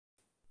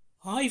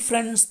Hi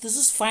friends, this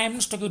is 5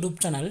 Minutes Tech YouTube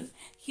channel.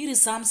 Here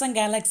is Samsung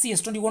Galaxy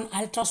S21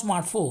 Ultra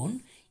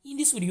smartphone. In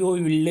this video,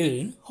 you will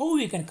learn how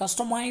you can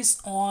customize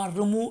or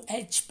remove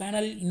edge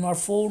panel in your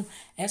phone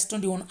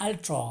S21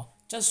 Ultra.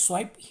 Just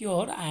swipe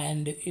here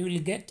and you will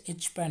get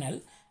edge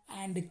panel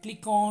and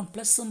click on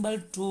plus symbol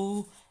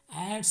to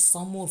add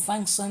some more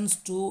functions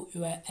to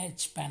your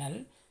edge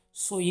panel.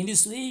 So in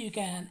this way, you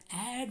can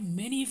add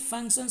many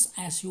functions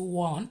as you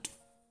want.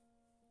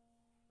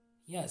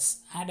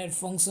 Yes, added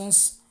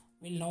functions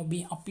will now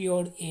be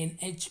appeared in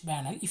edge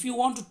panel. If you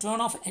want to turn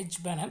off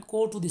edge panel,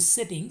 go to the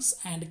settings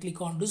and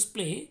click on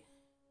display.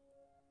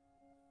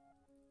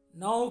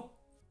 Now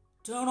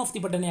turn off the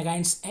button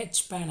against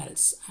edge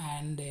panels,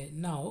 and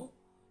now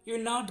you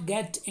will not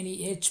get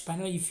any edge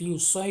panel if you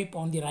swipe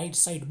on the right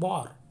side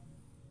bar.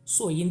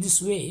 So in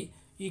this way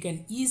you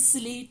can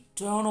easily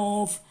turn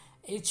off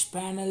edge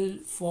panel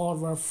for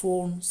your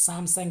phone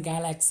Samsung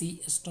Galaxy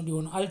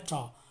S21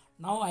 Ultra.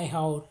 Now I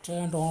have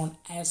turned on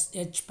as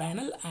edge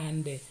panel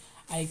and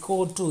I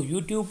go to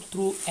YouTube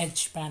through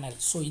edge panel.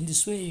 So in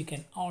this way you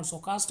can also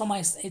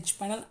customize edge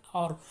panel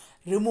or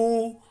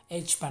remove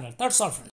edge panel. That's all friends.